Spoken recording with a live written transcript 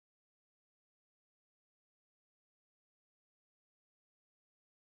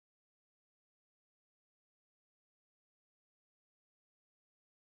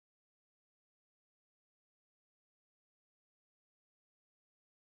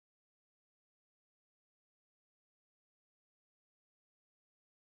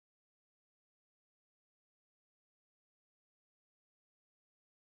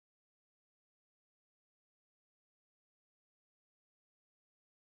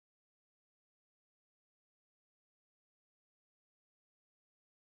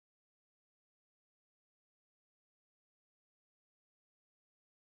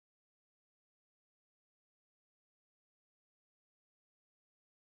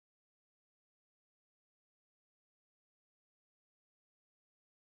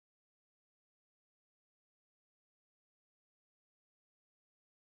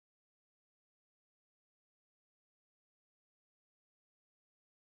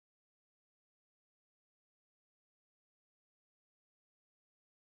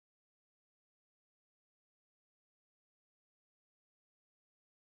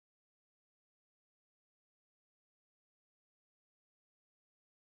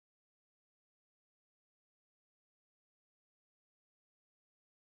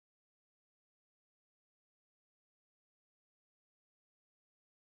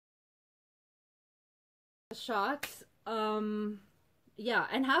shots. Yeah,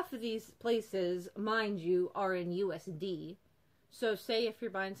 and half of these places, mind you, are in USD. So say if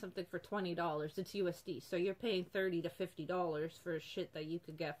you're buying something for $20, it's USD. So you're paying $30 to $50 for shit that you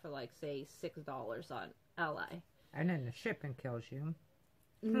could get for like say $6 on LA. And then the shipping kills you.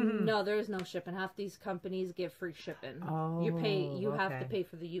 No, there is no shipping. Half these companies give free shipping. Oh, you have to pay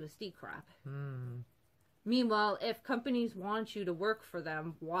for the USD crap. Mm. Meanwhile, if companies want you to work for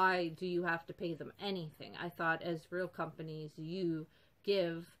them, why do you have to pay them anything? I thought as real companies, you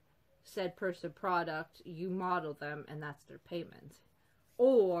give said person product, you model them, and that's their payment.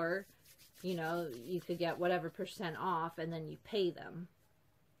 Or, you know, you could get whatever % off and then you pay them.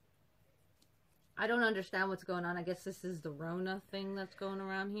 I don't understand what's going on. I guess this is the Rona thing that's going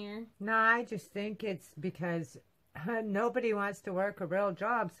around here. No, I just think it's because nobody wants to work a real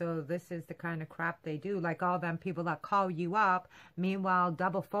job, so this is the kind of crap they do. Like all them people that call you up, meanwhile,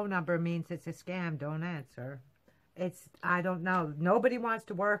 double phone number means it's a scam. Don't answer. It's, I don't know. Nobody wants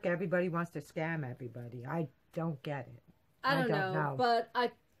to work. Everybody wants to scam everybody. I don't get it. I don't know, but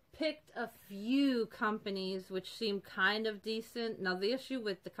I picked a few companies which seem kind of decent. Now, the issue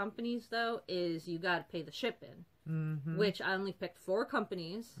with the companies, though, is you got to pay the shipping, which I only picked 4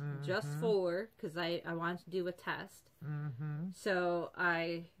 companies, just 4, because I wanted to do a test. So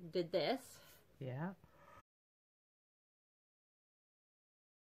I did this. Yeah.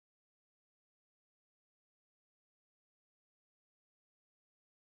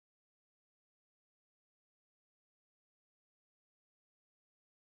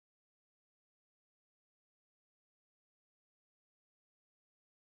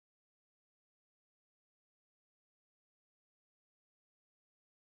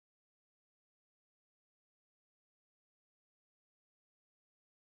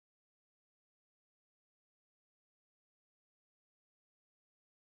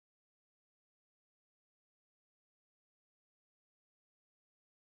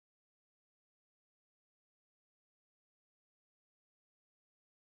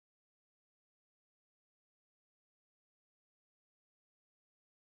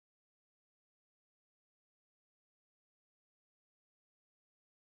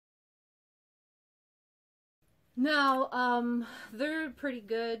 No, they're pretty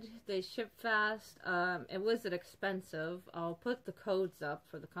good. They ship fast. It wasn't expensive. I'll put the codes up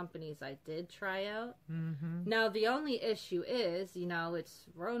for the companies I did try out. Now, the only issue is, you know, it's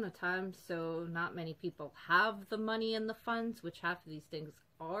Rona time, so not many people have the money and the funds, which half of these things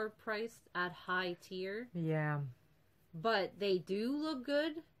are priced at high tier. Yeah. But they do look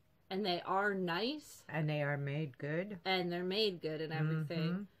good, and they are nice. And they are made good. And they're made good and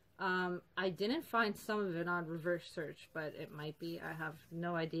everything. I didn't find some of it on reverse search, but it might be. I have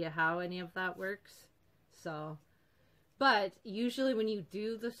no idea how any of that works. So, but usually when you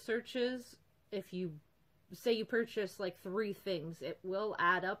do the searches, if you say you purchase like 3 things, it will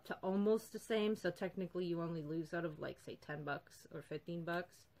add up to almost the same. So technically you only lose out of like say $10 or $15.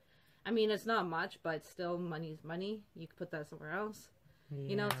 I mean, it's not much, but still money's money. You could put that somewhere else,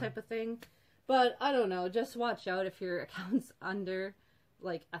 you know, type of thing. But I don't know. Just watch out if your account's under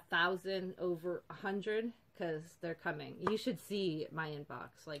like 1,000 over 100, because they're coming. You should see my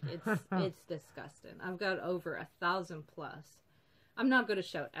inbox. Like it's disgusting. I've got over 1,000 plus. I'm not going to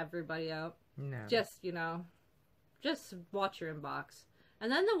shout everybody out. No. Just, you know, just watch your inbox.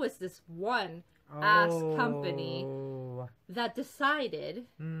 And then there was this one ass company that decided.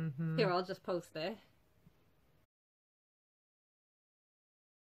 Here, I'll just post it.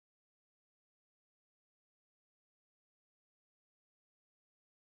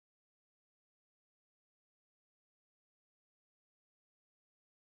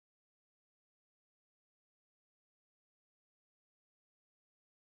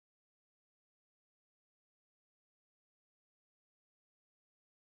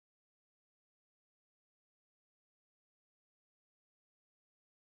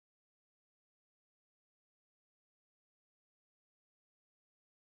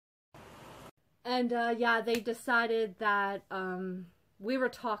 And yeah, they decided that we were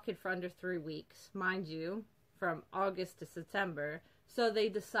talking for under 3 weeks, mind you, from August to September. So they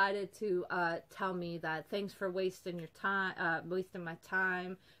decided to tell me that thanks for wasting your time, wasting my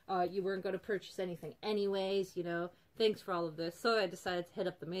time. You weren't going to purchase anything anyways, you know. Thanks for all of this. So I decided to hit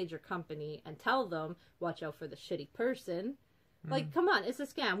up the major company and tell them, watch out for the shitty person. Like, come on, it's a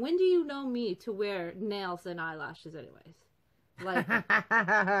scam. When do you know me to wear nails and eyelashes anyways? Like,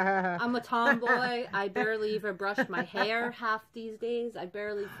 I'm a tomboy. I barely even brush my hair half these days. I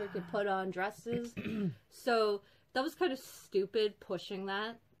barely freaking put on dresses. So that was kind of stupid pushing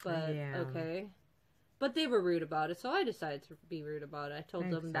that, but okay. But they were rude about it, so I decided to be rude about it. I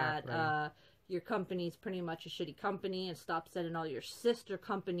told them that, your company's pretty much a shitty company and stop sending all your sister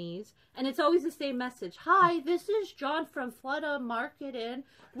companies. And it's always the same message. Hi, this is John from Flutta Marketing.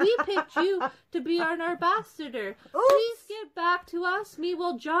 We picked you to be our ambassador. Please get back to us. Me,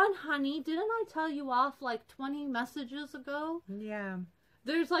 well, John, honey, didn't I tell you off like 20 messages ago? Yeah.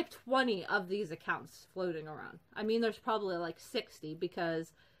 There's like 20 of these accounts floating around. I mean, there's probably like 60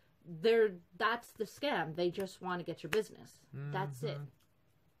 because that's the scam. They just want to get your business. That's it.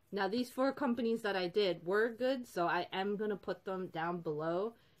 Now, these 4 companies that I did were good, so I am going to put them down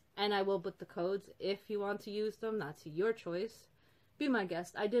below, and I will put the codes if you want to use them. That's your choice. Be my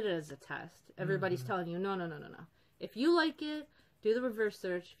guest. I did it as a test. Everybody's telling you, no. If you like it, do the reverse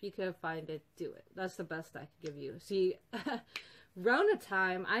search. If you can't find it, do it. That's the best I could give you. See, Rona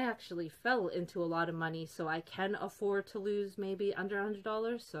time, I actually fell into a lot of money, so I can afford to lose maybe under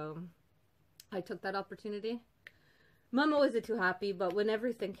 $100, so I took that opportunity. Mama wasn't too happy, but when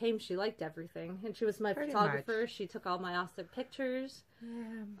everything came, she liked everything. And she was my photographer. She took all my awesome pictures.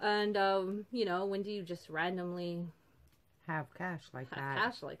 Yeah. And, you know, when do you just randomly have cash like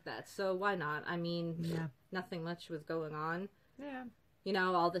that? So why not? I mean, nothing much was going on. Yeah. You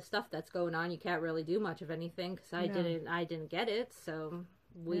know, all the stuff that's going on, you can't really do much of anything because I didn't get it. So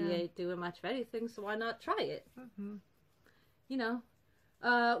we ain't doing much of anything. So why not try it? You know,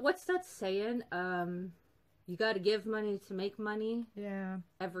 what's that saying? You got to give money to make money. Yeah.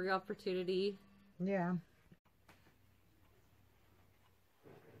 Every opportunity. Yeah.